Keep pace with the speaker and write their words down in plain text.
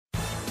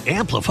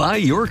Amplify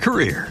your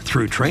career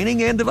through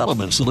training and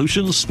development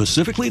solutions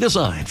specifically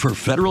designed for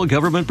federal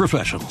government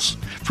professionals.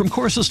 From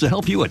courses to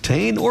help you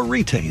attain or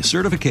retain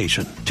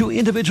certification, to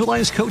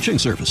individualized coaching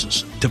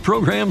services, to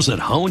programs that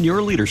hone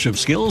your leadership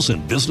skills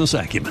and business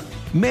acumen,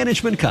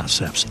 Management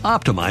Concepts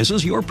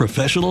optimizes your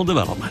professional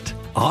development.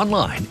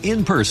 Online,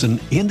 in person,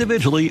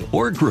 individually,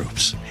 or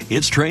groups,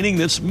 it's training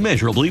that's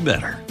measurably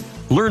better.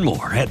 Learn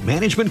more at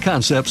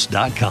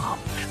managementconcepts.com.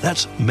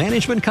 That's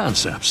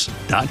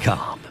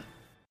managementconcepts.com.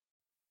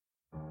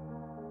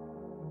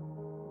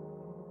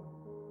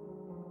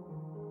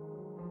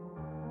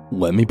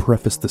 Let me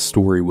preface the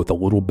story with a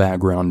little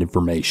background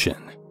information.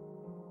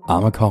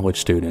 I'm a college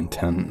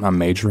student and I'm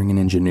majoring in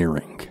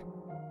engineering.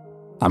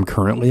 I'm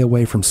currently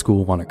away from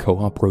school on a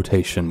co-op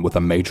rotation with a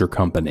major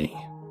company.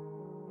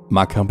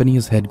 My company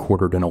is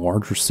headquartered in a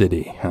larger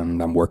city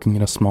and I'm working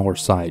at a smaller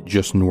site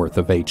just north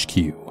of HQ.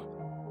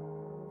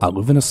 I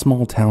live in a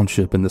small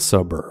township in the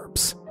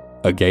suburbs,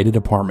 a gated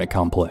apartment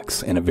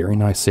complex in a very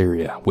nice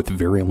area with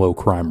very low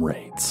crime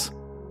rates.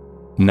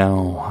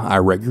 Now, I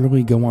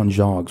regularly go on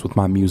jogs with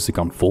my music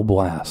on full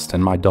blast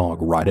and my dog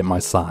right at my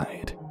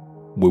side.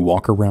 We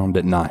walk around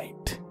at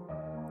night.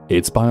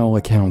 It's by all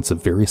accounts a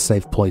very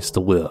safe place to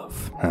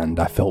live, and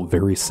I felt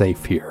very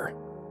safe here.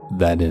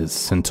 That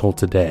is, until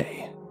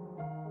today.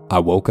 I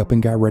woke up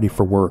and got ready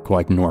for work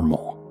like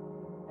normal.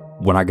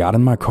 When I got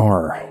in my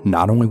car,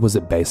 not only was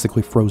it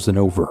basically frozen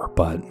over,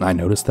 but I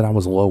noticed that I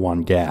was low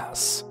on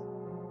gas.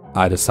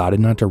 I decided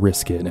not to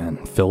risk it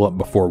and fill up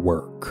before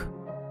work.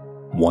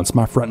 Once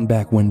my front and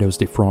back windows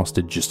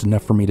defrosted just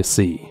enough for me to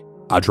see,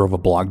 I drove a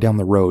block down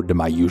the road to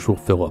my usual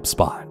fill-up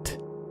spot.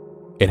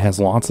 It has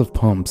lots of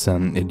pumps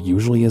and it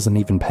usually isn't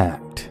even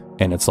packed,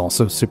 and it's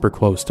also super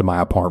close to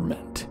my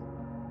apartment.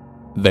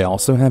 They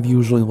also have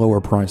usually lower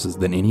prices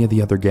than any of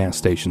the other gas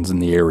stations in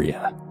the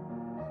area.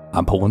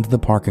 I pull into the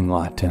parking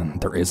lot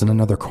and there isn't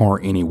another car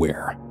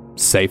anywhere,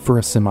 save for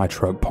a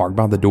semi-truck parked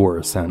by the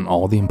doors and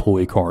all the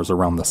employee cars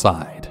around the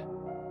side.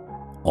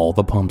 All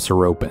the pumps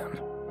are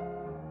open.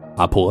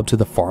 I pull up to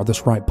the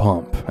farthest right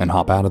pump and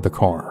hop out of the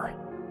car.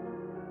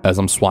 As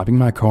I'm swiping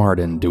my card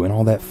and doing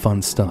all that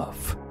fun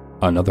stuff,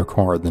 another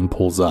car then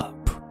pulls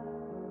up.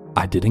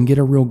 I didn't get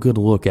a real good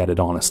look at it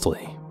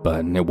honestly,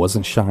 but it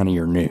wasn't shiny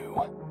or new.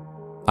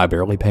 I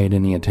barely paid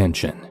any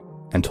attention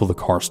until the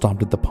car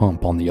stopped at the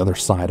pump on the other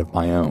side of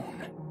my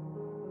own.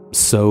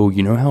 So,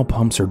 you know how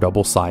pumps are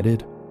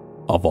double-sided?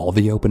 Of all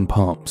the open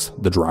pumps,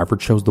 the driver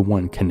chose the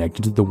one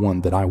connected to the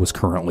one that I was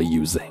currently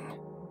using.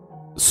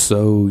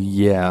 So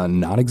yeah,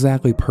 not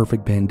exactly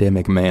perfect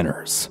pandemic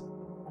manners.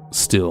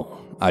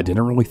 Still, I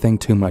didn't really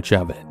think too much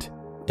of it,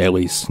 at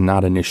least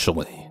not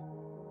initially.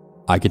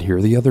 I could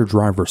hear the other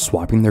drivers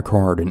swiping their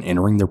card and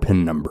entering their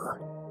PIN number.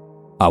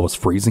 I was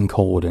freezing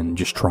cold and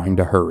just trying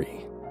to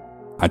hurry.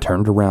 I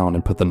turned around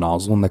and put the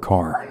nozzle in the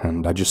car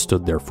and I just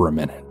stood there for a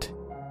minute.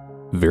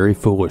 Very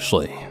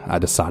foolishly, I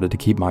decided to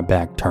keep my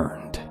back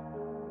turned.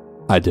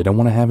 I didn't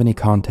want to have any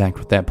contact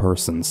with that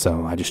person,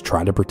 so I just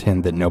tried to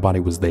pretend that nobody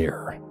was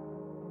there.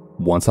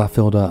 Once I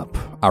filled up,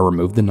 I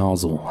removed the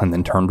nozzle and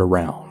then turned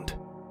around,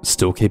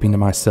 still keeping to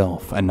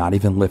myself and not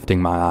even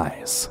lifting my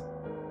eyes.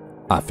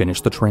 I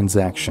finished the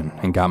transaction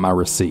and got my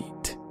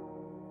receipt.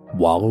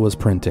 While it was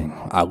printing,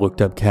 I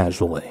looked up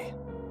casually.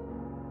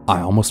 I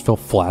almost fell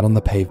flat on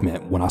the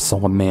pavement when I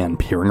saw a man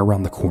peering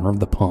around the corner of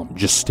the pump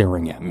just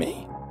staring at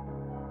me.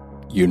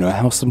 You know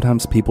how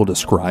sometimes people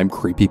describe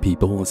creepy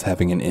people as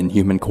having an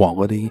inhuman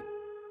quality?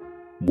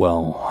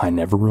 Well, I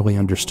never really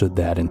understood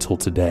that until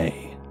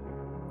today.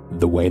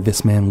 The way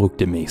this man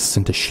looked at me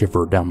sent a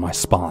shiver down my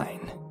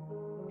spine.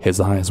 His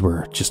eyes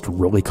were just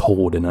really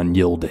cold and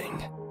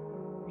unyielding.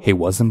 He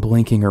wasn't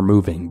blinking or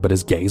moving, but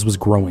his gaze was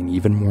growing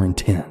even more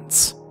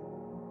intense.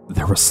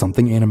 There was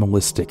something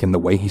animalistic in the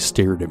way he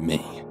stared at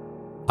me.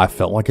 I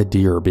felt like a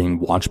deer being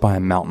watched by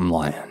a mountain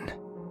lion.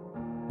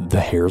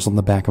 The hairs on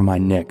the back of my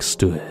neck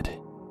stood.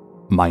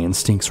 My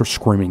instincts were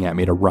screaming at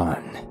me to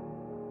run.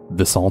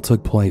 This all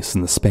took place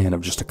in the span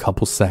of just a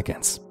couple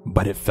seconds,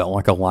 but it felt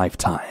like a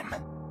lifetime.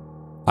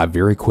 I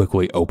very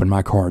quickly opened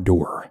my car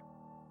door.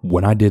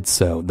 When I did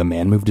so, the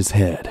man moved his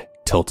head,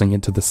 tilting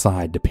it to the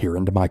side to peer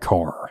into my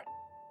car.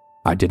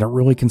 I didn't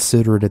really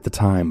consider it at the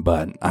time,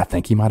 but I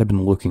think he might have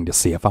been looking to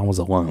see if I was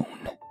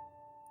alone.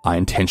 I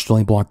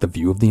intentionally blocked the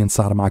view of the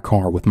inside of my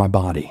car with my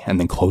body and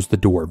then closed the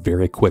door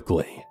very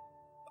quickly.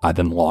 I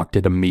then locked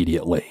it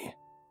immediately.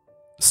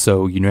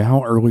 So, you know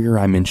how earlier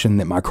I mentioned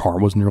that my car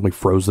was nearly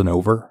frozen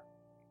over?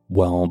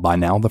 Well, by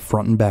now the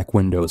front and back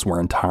windows were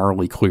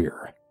entirely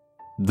clear.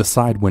 The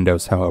side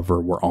windows, however,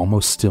 were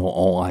almost still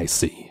all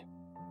icy.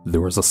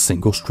 There was a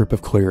single strip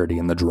of clarity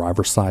in the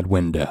driver's side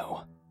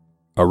window,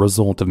 a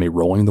result of me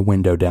rolling the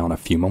window down a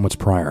few moments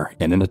prior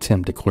in an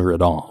attempt to clear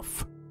it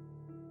off.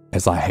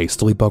 As I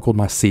hastily buckled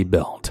my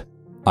seatbelt,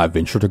 I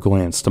ventured a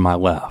glance to my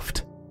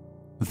left.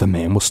 The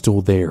man was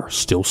still there,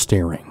 still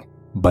staring,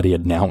 but he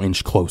had now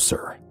inched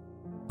closer.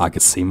 I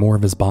could see more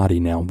of his body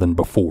now than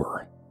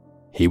before.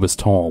 He was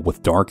tall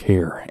with dark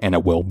hair and a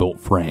well-built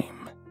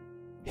frame.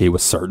 He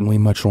was certainly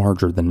much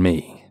larger than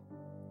me.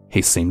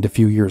 He seemed a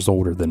few years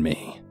older than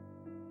me.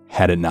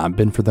 Had it not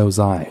been for those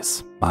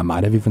eyes, I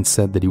might have even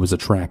said that he was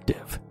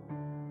attractive.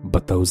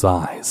 But those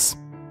eyes,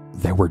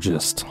 they were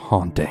just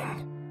haunting.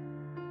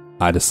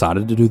 I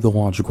decided to do the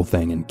logical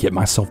thing and get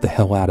myself the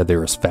hell out of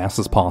there as fast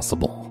as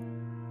possible.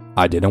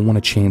 I didn't want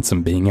a chance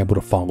him being able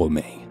to follow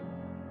me.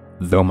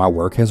 Though my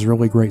work has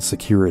really great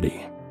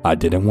security, I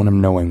didn't want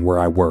him knowing where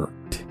I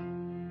worked.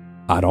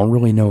 I don't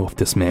really know if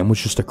this man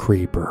was just a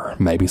creep or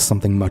maybe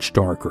something much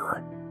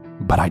darker,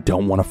 but I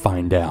don't want to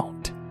find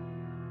out.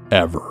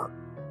 Ever.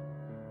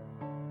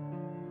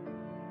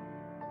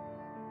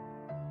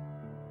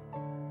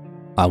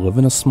 I live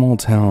in a small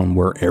town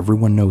where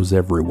everyone knows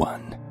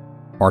everyone.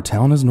 Our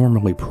town is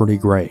normally pretty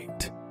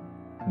great.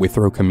 We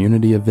throw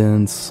community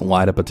events,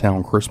 light up a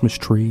town Christmas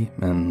tree,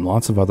 and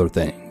lots of other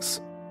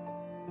things.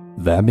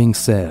 That being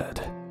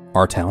said,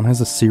 our town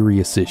has a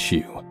serious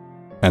issue,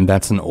 and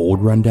that's an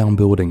old rundown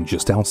building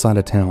just outside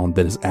of town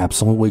that is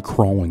absolutely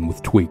crawling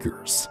with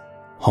tweakers.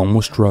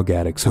 Homeless drug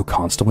addicts who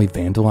constantly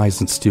vandalize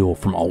and steal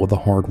from all of the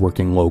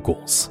hardworking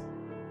locals.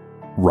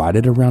 Right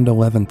at around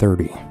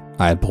 11:30,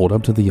 I had pulled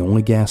up to the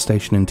only gas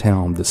station in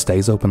town that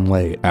stays open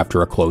late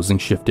after a closing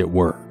shift at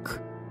work.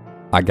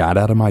 I got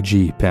out of my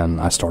Jeep and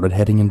I started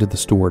heading into the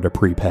store to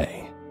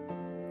prepay.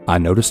 I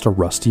noticed a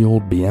rusty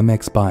old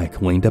BMX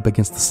bike leaned up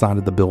against the side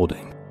of the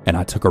building, and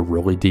I took a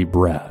really deep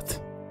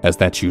breath, as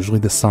that's usually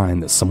the sign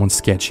that someone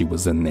sketchy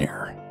was in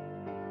there.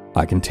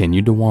 I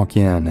continued to walk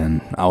in,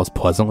 and I was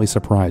pleasantly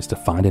surprised to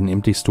find an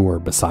empty store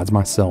besides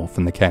myself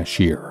and the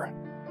cashier.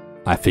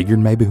 I figured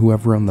maybe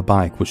whoever owned the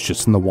bike was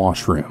just in the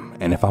washroom,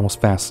 and if I was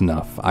fast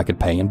enough, I could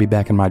pay and be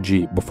back in my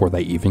Jeep before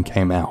they even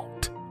came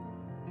out.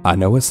 I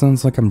know it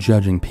sounds like I'm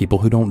judging people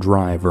who don't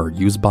drive or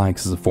use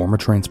bikes as a form of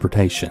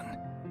transportation,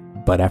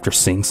 but after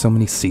seeing so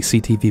many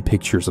CCTV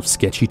pictures of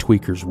sketchy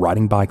tweakers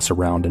riding bikes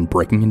around and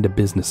breaking into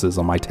businesses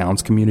on my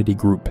town's community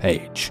group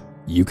page,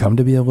 you come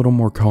to be a little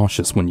more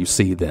cautious when you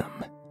see them.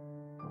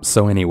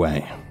 So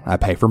anyway, I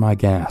pay for my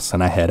gas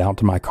and I head out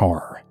to my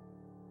car.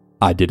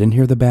 I didn't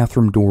hear the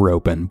bathroom door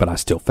open, but I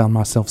still found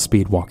myself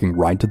speed walking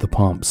right to the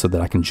pump so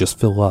that I can just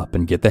fill up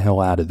and get the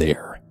hell out of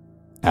there.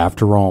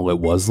 After all, it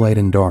was late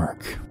and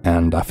dark,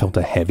 and I felt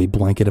a heavy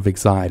blanket of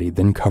anxiety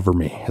then cover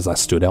me as I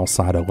stood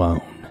outside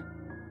alone.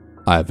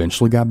 I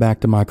eventually got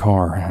back to my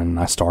car and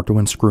I start to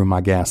unscrew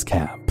my gas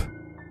cap.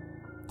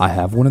 I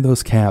have one of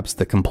those caps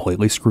that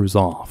completely screws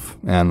off,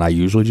 and I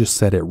usually just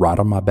set it right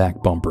on my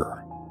back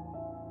bumper.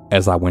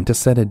 As I went to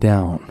set it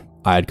down,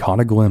 I had caught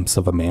a glimpse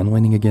of a man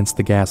leaning against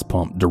the gas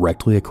pump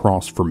directly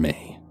across from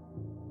me.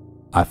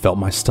 I felt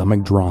my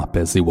stomach drop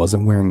as he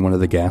wasn't wearing one of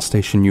the gas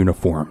station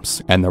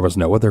uniforms, and there was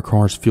no other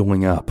cars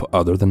fueling up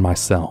other than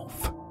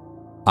myself.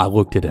 I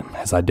looked at him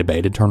as I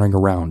debated turning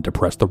around to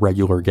press the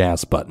regular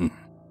gas button.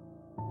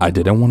 I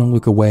didn't want to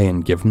look away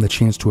and give him the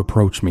chance to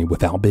approach me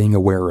without being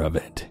aware of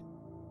it.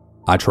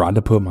 I tried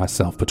to put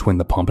myself between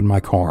the pump and my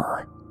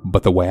car,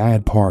 but the way I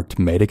had parked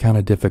made it kind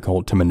of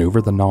difficult to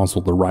maneuver the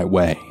nozzle the right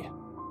way.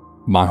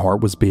 My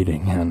heart was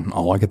beating, and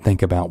all I could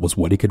think about was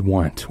what he could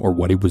want or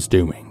what he was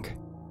doing.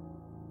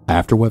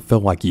 After what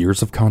felt like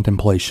years of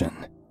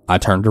contemplation, I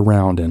turned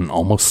around and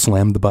almost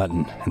slammed the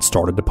button and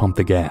started to pump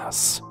the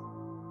gas.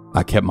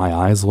 I kept my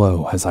eyes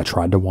low as I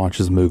tried to watch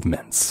his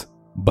movements,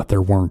 but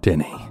there weren't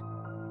any.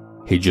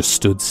 He just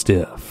stood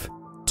stiff,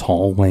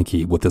 tall,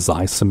 lanky, with his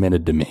eyes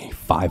cemented to me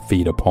 5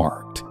 feet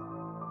apart.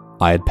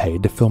 I had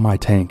paid to fill my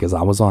tank as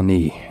I was on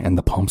E, and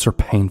the pumps are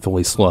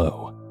painfully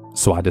slow,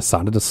 so I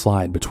decided to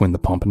slide between the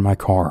pump and my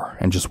car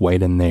and just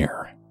wait in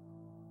there.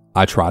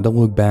 I tried to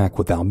look back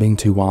without being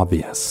too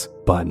obvious,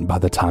 but by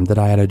the time that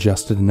I had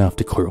adjusted enough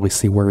to clearly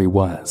see where he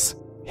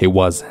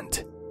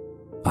wasn't.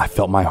 I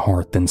felt my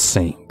heart then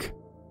sink.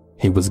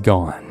 He was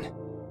gone.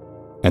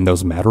 In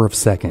those matter of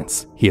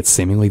seconds, he had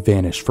seemingly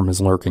vanished from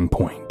his lurking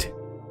point.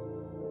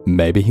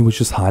 Maybe he was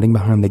just hiding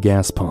behind the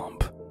gas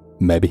pump.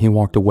 Maybe he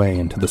walked away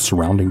into the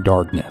surrounding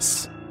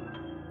darkness.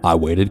 I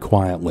waited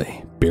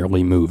quietly,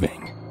 barely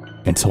moving,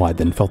 until I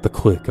then felt the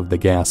click of the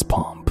gas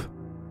pump.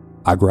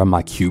 I grabbed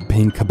my cute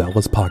pink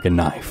Cabela's pocket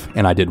knife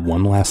and I did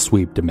one last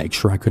sweep to make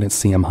sure I couldn't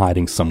see him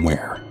hiding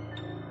somewhere.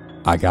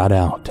 I got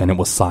out and it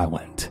was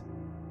silent.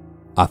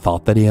 I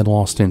thought that he had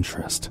lost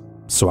interest,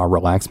 so I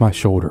relaxed my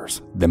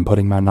shoulders, then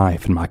putting my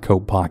knife in my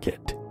coat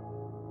pocket.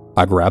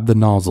 I grabbed the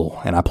nozzle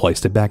and I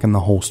placed it back in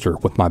the holster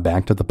with my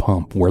back to the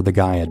pump where the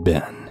guy had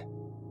been.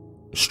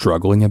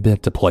 Struggling a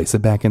bit to place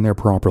it back in there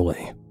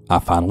properly, I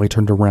finally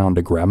turned around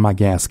to grab my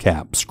gas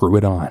cap, screw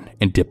it on,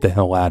 and dip the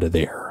hell out of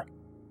there.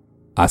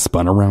 I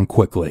spun around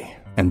quickly,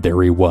 and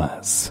there he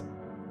was.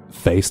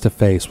 Face to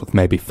face with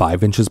maybe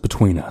 5 inches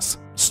between us,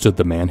 stood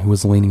the man who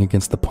was leaning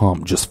against the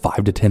pump just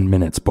 5 to 10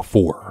 minutes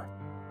before.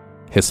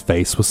 His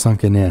face was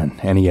sunken in,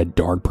 and he had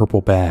dark purple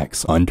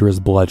bags under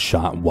his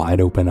bloodshot,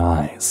 wide-open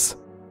eyes.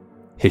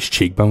 His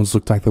cheekbones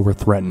looked like they were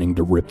threatening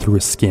to rip through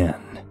his skin.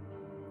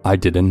 I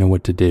didn't know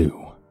what to do.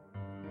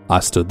 I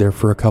stood there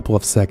for a couple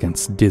of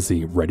seconds,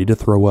 dizzy, ready to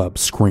throw up,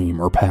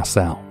 scream, or pass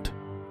out.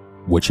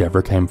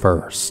 Whichever came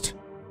first.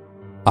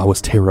 I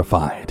was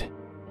terrified.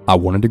 I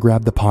wanted to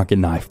grab the pocket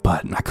knife,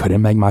 but I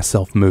couldn't make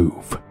myself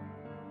move.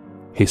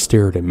 He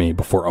stared at me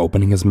before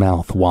opening his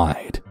mouth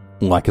wide,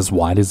 like as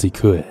wide as he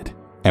could,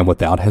 and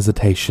without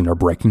hesitation or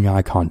breaking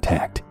eye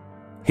contact,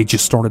 he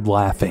just started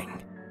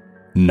laughing.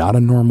 Not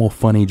a normal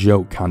funny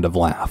joke kind of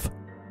laugh,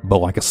 but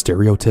like a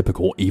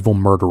stereotypical evil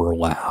murderer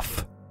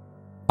laugh.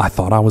 I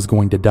thought I was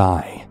going to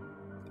die.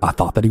 I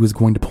thought that he was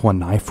going to pull a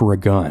knife or a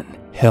gun,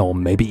 hell,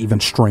 maybe even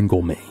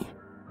strangle me.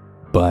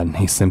 But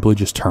he simply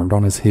just turned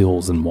on his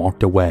heels and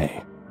walked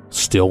away,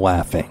 still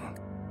laughing.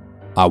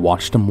 I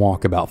watched him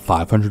walk about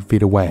 500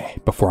 feet away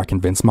before I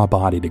convinced my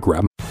body to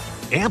grab.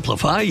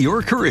 Amplify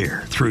your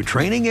career through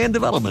training and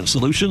development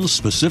solutions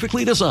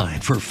specifically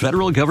designed for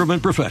federal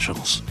government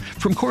professionals.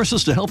 From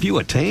courses to help you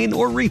attain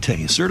or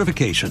retain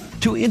certification,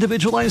 to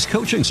individualized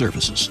coaching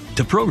services,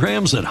 to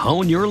programs that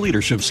hone your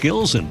leadership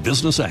skills and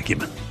business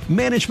acumen,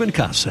 Management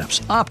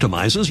Concepts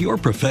optimizes your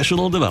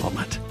professional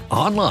development.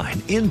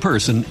 Online, in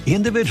person,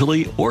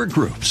 individually, or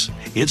groups,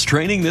 it's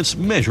training that's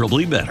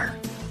measurably better.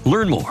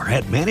 Learn more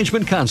at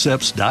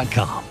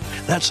managementconcepts.com.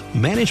 That's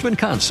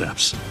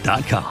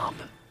managementconcepts.com.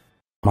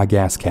 My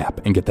gas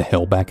cap and get the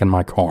hell back in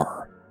my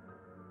car.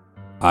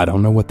 I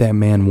don't know what that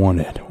man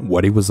wanted,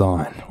 what he was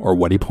on, or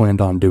what he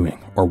planned on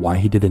doing, or why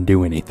he didn't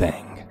do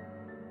anything.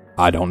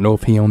 I don't know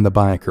if he owned the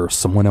bike or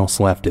someone else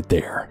left it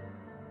there.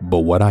 But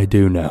what I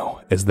do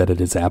know is that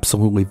it is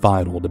absolutely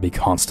vital to be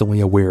constantly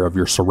aware of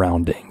your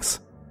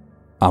surroundings.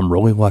 I'm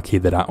really lucky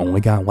that I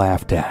only got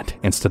laughed at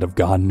instead of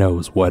God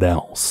knows what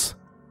else.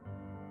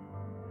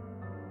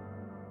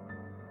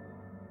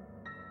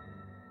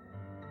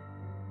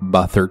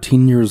 By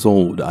 13 years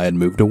old, I had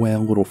moved away a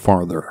little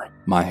farther,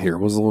 my hair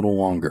was a little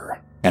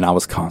longer, and I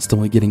was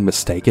constantly getting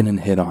mistaken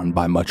and hit on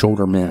by much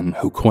older men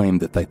who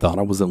claimed that they thought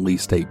I was at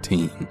least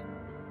 18.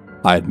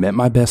 I had met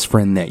my best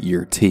friend that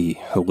year,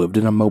 T, who lived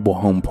in a mobile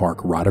home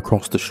park right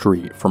across the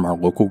street from our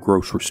local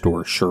grocery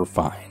store,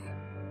 Surefine.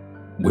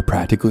 We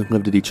practically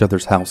lived at each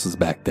other's houses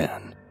back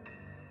then.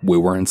 We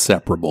were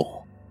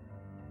inseparable.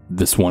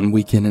 This one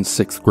weekend in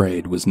 6th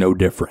grade was no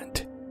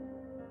different.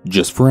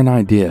 Just for an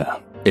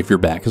idea, if your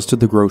back is to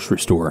the grocery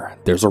store,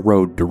 there's a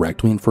road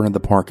directly in front of the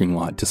parking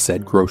lot to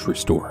said grocery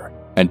store,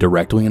 and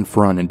directly in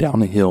front and down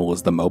the hill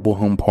is the mobile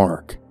home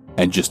park,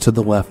 and just to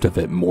the left of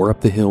it, more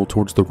up the hill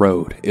towards the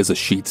road, is a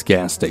Sheetz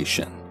gas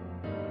station.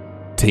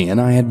 T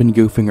and I had been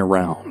goofing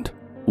around,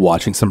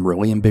 watching some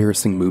really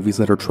embarrassing movies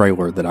at our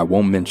trailer that I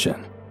won't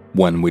mention,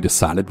 when we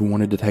decided we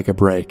wanted to take a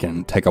break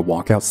and take a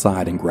walk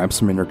outside and grab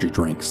some energy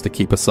drinks to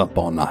keep us up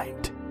all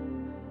night.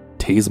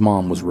 T's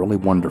mom was really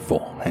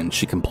wonderful, and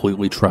she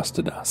completely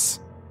trusted us.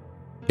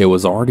 It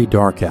was already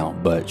dark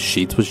out, but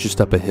Sheetz was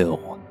just up a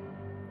hill.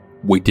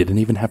 We didn't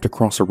even have to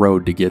cross a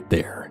road to get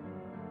there.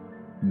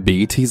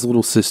 T's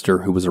little sister,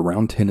 who was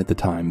around 10 at the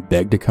time,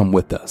 begged to come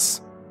with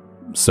us.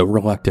 So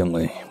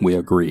reluctantly, we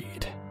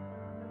agreed.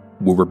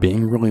 We were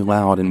being really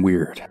loud and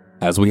weird,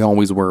 as we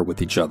always were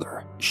with each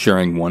other,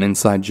 sharing one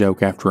inside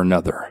joke after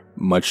another,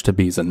 much to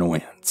B's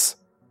annoyance.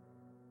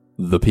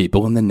 The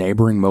people in the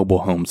neighboring mobile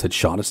homes had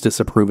shot us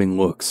disapproving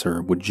looks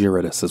or would jeer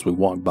at us as we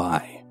walked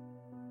by.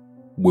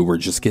 We were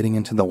just getting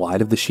into the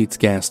light of the Sheetz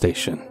gas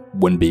station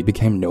when B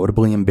became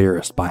notably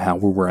embarrassed by how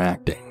we were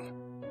acting.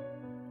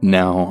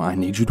 Now, I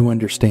need you to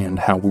understand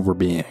how we were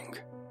being.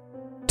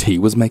 T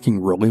was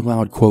making really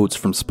loud quotes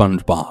from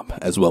SpongeBob,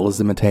 as well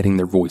as imitating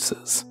their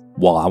voices,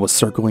 while I was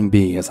circling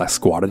B as I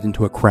squatted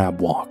into a crab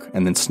walk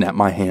and then snapped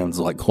my hands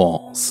like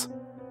claws.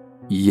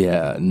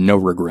 Yeah, no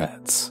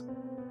regrets.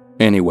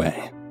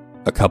 Anyway,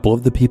 a couple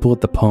of the people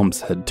at the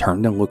pumps had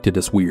turned and looked at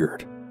us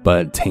weird,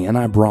 but T and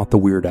I brought the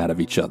weird out of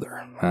each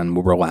other, and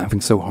we were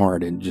laughing so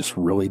hard it just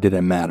really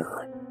didn't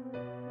matter.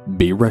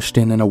 B rushed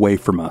in and away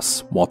from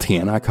us, while T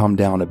and I calmed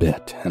down a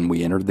bit, and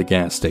we entered the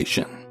gas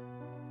station.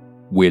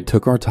 We had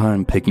took our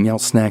time picking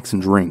out snacks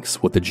and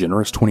drinks with the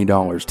generous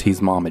 $20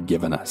 T's mom had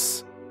given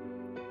us.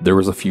 There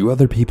was a few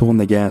other people in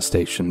the gas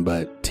station,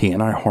 but T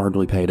and I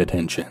hardly paid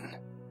attention.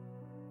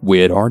 We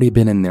had already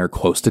been in there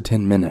close to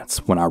 10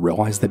 minutes when I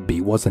realized that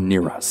B wasn't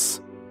near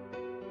us.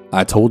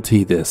 I told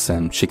T this,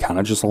 and she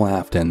kinda just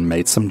laughed and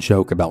made some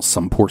joke about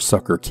some poor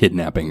sucker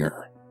kidnapping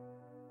her.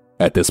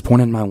 At this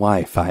point in my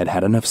life, I had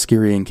had enough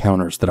scary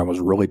encounters that I was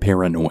really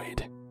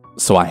paranoid.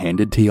 So I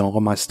handed T all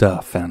of my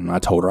stuff, and I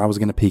told her I was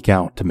going to peek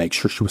out to make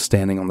sure she was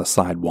standing on the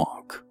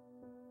sidewalk.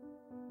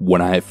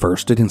 When I at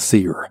first didn't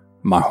see her,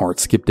 my heart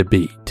skipped a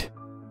beat.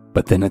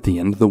 But then at the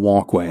end of the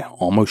walkway,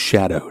 almost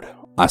shadowed,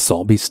 I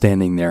saw B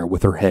standing there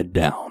with her head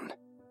down.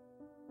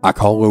 I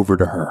call over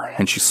to her,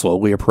 and she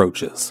slowly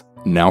approaches,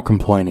 now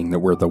complaining that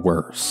we're the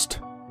worst.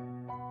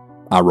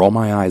 I roll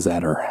my eyes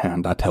at her,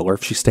 and I tell her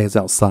if she stays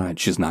outside,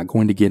 she's not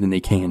going to get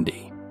any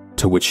candy,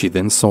 to which she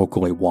then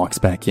sulkily walks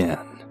back in.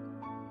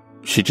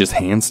 She just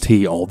hands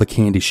T all the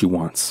candy she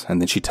wants,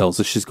 and then she tells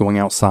us she's going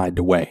outside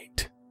to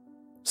wait.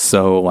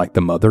 So, like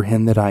the mother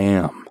hen that I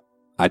am,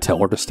 I tell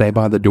her to stay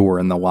by the door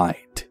in the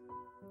light.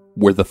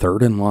 We're the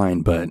third in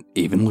line, but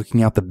even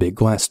looking out the big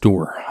glass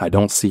door, I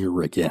don't see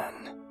her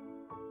again.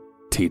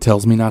 T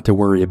tells me not to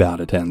worry about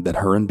it and that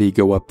her and B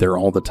go up there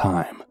all the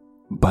time,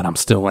 but I'm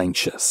still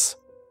anxious.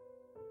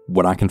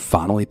 When I can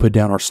finally put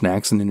down our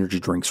snacks and energy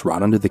drinks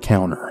right under the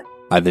counter,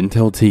 I then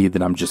tell T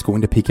that I'm just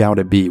going to peek out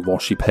at B while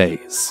she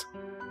pays.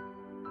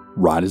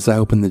 Right as I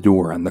open the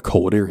door and the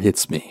cold air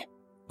hits me,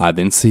 I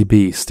then see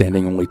B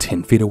standing only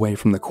 10 feet away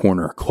from the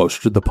corner,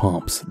 closer to the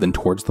pumps than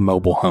towards the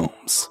mobile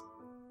homes.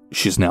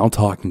 She's now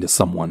talking to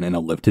someone in a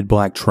lifted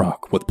black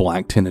truck with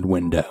black tinted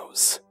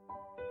windows.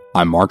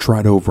 I march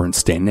right over and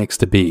stand next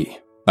to B,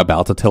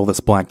 about to tell this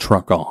black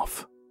truck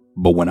off.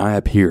 But when I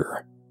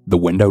appear, the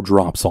window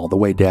drops all the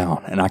way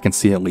down and I can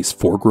see at least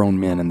 4 grown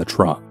men in the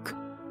truck,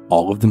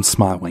 all of them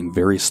smiling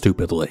very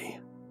stupidly.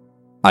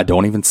 I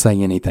don't even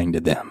say anything to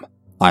them.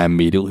 I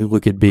immediately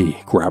look at B,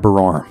 grab her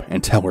arm,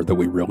 and tell her that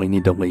we really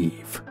need to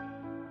leave.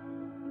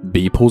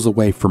 B pulls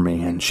away from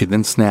me and she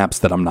then snaps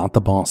that I'm not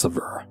the boss of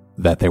her,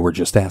 that they were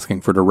just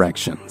asking for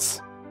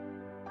directions.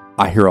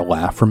 I hear a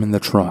laugh from in the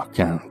truck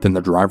and then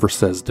the driver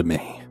says to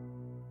me,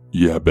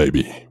 "Yeah,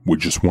 baby, we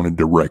just wanted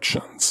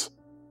directions."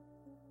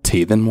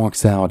 T then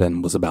walks out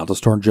and was about to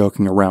start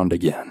joking around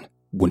again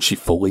when she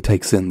fully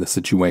takes in the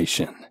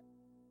situation.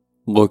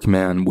 "Look,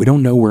 man, we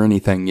don't know where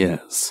anything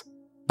is,"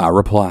 I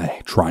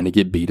reply, trying to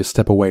get B to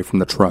step away from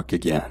the truck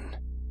again.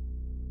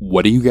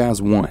 "What do you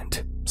guys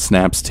want?"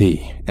 snaps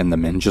T, and the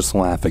men just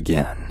laugh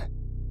again.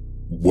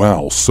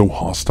 "Wow, so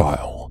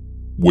hostile.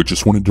 We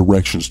just wanted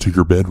directions to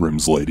your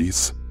bedrooms,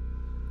 ladies."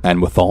 And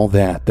with all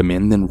that, the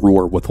men then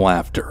roar with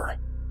laughter.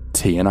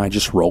 T and I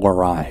just roll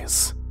our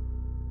eyes.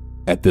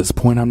 At this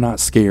point, I'm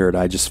not scared.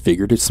 I just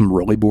figured it's some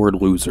really bored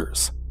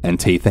losers, and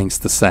T thinks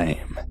the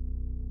same.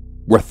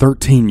 "We're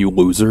 13, you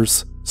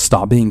losers.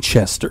 Stop being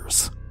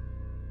chesters."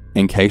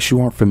 In case you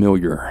aren't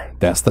familiar,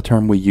 that's the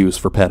term we use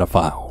for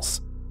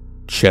pedophiles.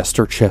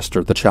 Chester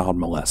the child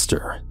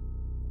molester.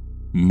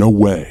 "No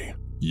way.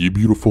 You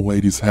beautiful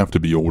ladies have to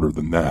be older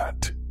than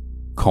that,"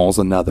 calls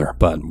another,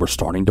 but we're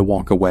starting to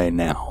walk away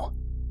now.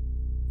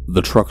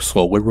 The truck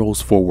slowly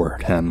rolls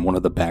forward, and one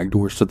of the back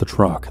doors to the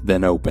truck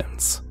then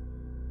opens.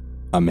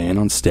 A man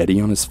unsteady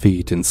on his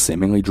feet and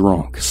seemingly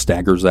drunk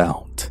staggers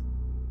out.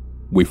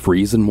 We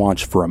freeze and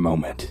watch for a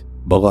moment,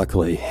 but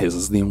luckily his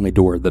is the only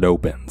door that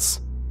opens.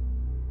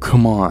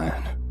 "Come on,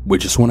 we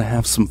just want to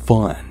have some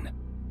fun,"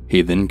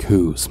 he then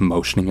coos,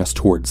 motioning us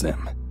towards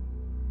him.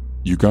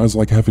 "You guys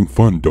like having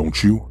fun,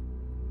 don't you?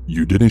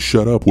 You didn't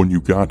shut up when you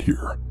got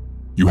here.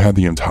 You had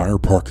the entire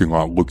parking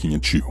lot looking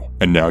at you,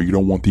 and now you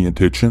don't want the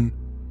attention?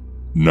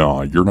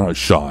 Nah, you're not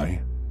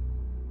shy."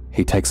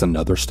 He takes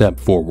another step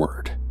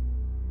forward.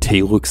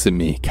 T looks at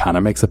me,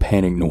 kinda makes a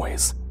panic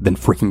noise, then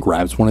freaking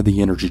grabs one of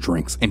the energy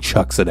drinks and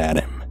chucks it at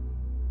him.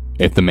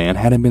 If the man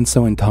hadn't been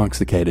so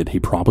intoxicated, he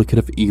probably could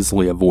have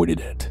easily avoided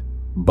it,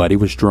 but he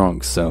was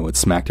drunk, so it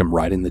smacked him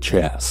right in the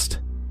chest.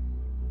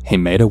 He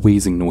made a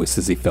wheezing noise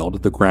as he fell to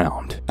the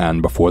ground,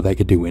 and before they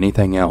could do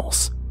anything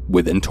else,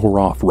 we then tore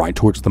off right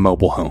towards the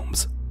mobile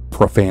homes,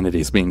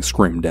 profanities being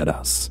screamed at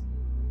us.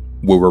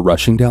 We were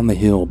rushing down the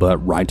hill,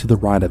 but right to the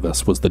right of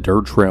us was the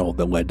dirt trail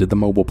that led to the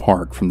mobile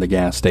park from the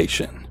gas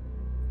station.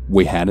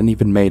 We hadn't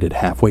even made it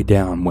halfway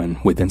down when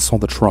we then saw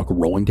the truck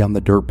rolling down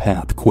the dirt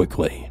path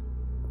quickly,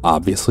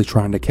 obviously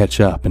trying to catch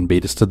up and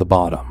beat us to the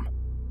bottom.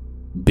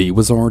 B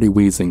was already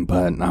wheezing,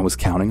 but I was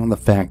counting on the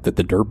fact that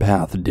the dirt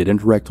path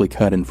didn't directly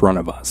cut in front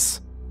of us.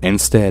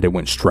 Instead, it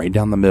went straight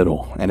down the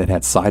middle, and it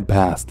had side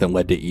paths that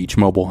led to each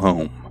mobile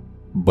home.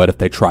 But if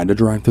they tried to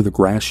drive through the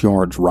grass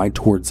yards right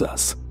towards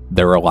us,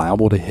 they were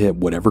liable to hit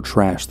whatever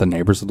trash the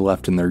neighbors had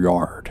left in their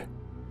yard.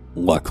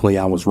 Luckily,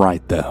 I was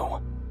right though.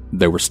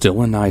 They were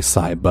still in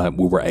eyesight, but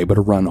we were able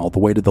to run all the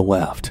way to the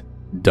left,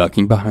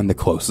 ducking behind the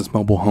closest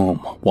mobile home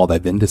while they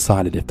then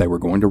decided if they were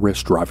going to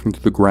risk driving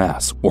through the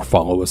grass or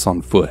follow us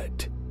on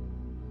foot.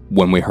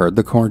 When we heard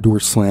the car door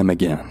slam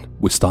again,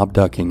 we stopped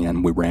ducking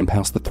and we ran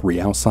past the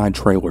 3 outside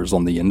trailers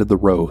on the end of the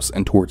rows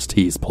and towards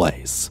T's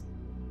place.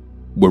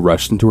 We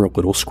rushed into our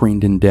little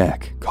screened-in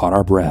deck, caught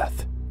our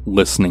breath,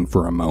 listening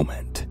for a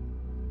moment.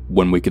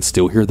 When we could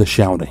still hear the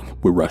shouting,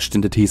 we rushed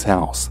into T's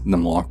house,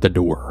 then locked the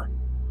door.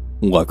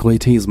 Luckily,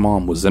 T's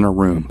mom was in her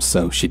room,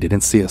 so she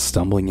didn't see us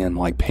stumbling in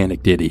like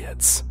panicked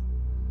idiots.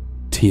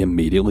 T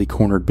immediately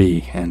cornered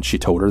B, and she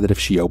told her that if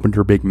she opened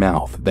her big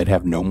mouth, they'd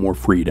have no more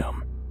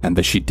freedom, and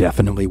that she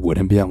definitely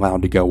wouldn't be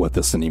allowed to go with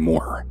us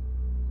anymore.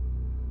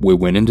 We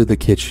went into the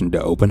kitchen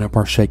to open up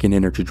our shaken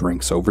energy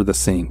drinks over the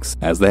sinks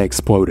as they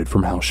exploded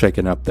from how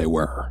shaken up they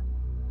were.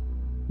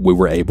 We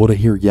were able to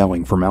hear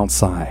yelling from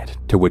outside,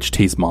 to which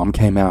T's mom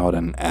came out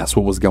and asked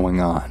what was going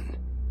on.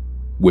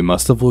 We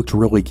must have looked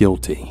really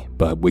guilty,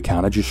 but we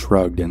kinda just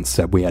shrugged and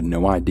said we had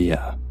no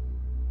idea.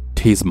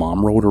 T's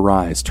mom rolled her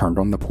eyes, turned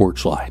on the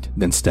porch light,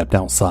 then stepped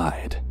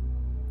outside.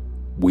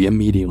 We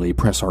immediately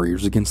pressed our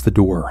ears against the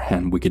door,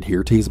 and we could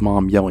hear T's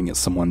mom yelling at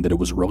someone that it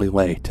was really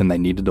late and they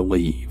needed to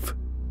leave.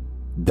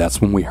 That's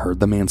when we heard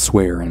the man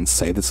swear and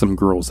say that some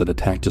girls had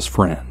attacked his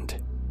friend.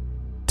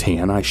 T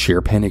and I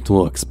share panicked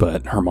looks,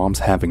 but her mom's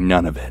having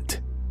none of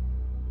it.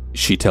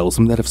 She tells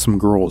him that if some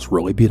girls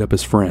really beat up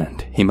his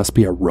friend, he must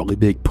be a really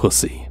big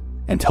pussy,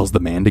 and tells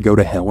the man to go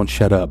to hell and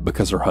shut up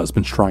because her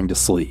husband's trying to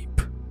sleep.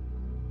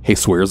 He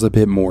swears a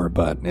bit more,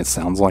 but it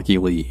sounds like he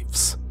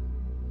leaves.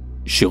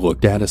 She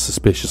looked at us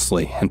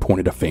suspiciously and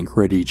pointed a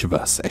finger at each of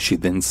us as she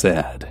then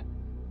said,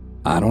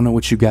 I don't know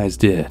what you guys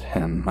did,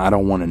 and I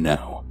don't want to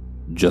know.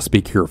 Just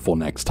be careful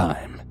next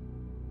time.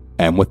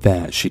 And with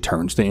that, she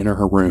turns to enter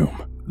her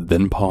room,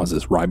 then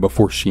pauses right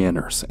before she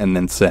enters, and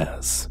then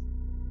says,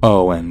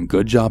 "Oh, and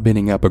good job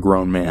beating up a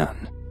grown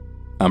man.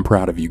 I'm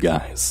proud of you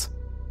guys."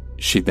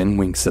 She then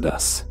winks at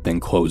us,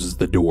 then closes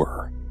the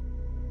door.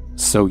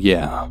 So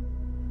yeah,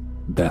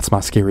 that's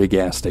my scary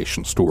gas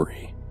station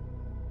story.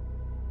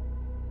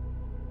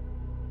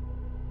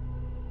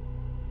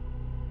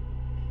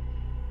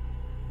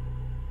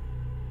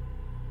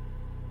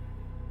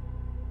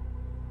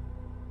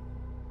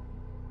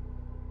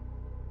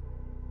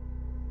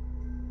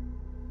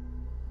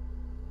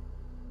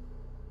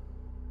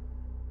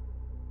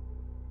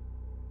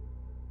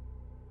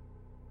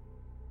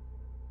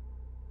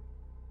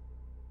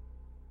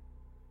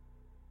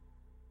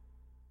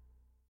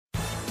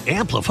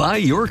 Amplify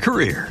your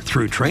career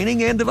through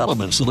training and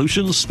development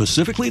solutions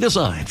specifically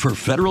designed for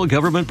federal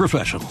government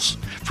professionals.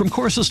 From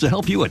courses to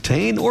help you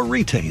attain or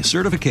retain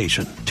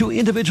certification, to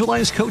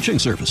individualized coaching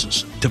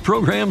services, to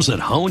programs that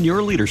hone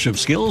your leadership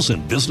skills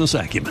and business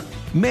acumen,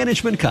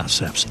 Management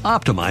Concepts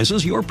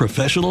optimizes your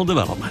professional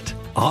development.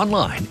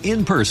 Online,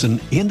 in person,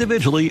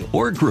 individually,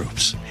 or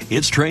groups,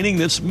 it's training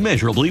that's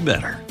measurably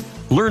better.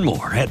 Learn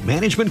more at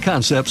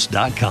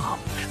managementconcepts.com.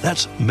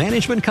 That's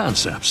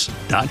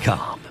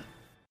managementconcepts.com.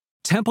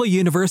 Temple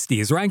University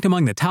is ranked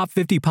among the top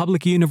 50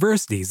 public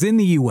universities in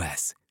the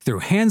U.S. Through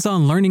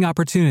hands-on learning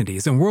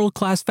opportunities and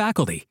world-class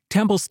faculty,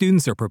 Temple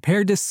students are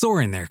prepared to soar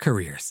in their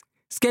careers.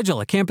 Schedule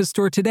a campus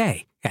tour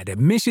today at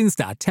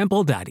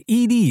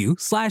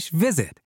admissions.temple.edu/visit.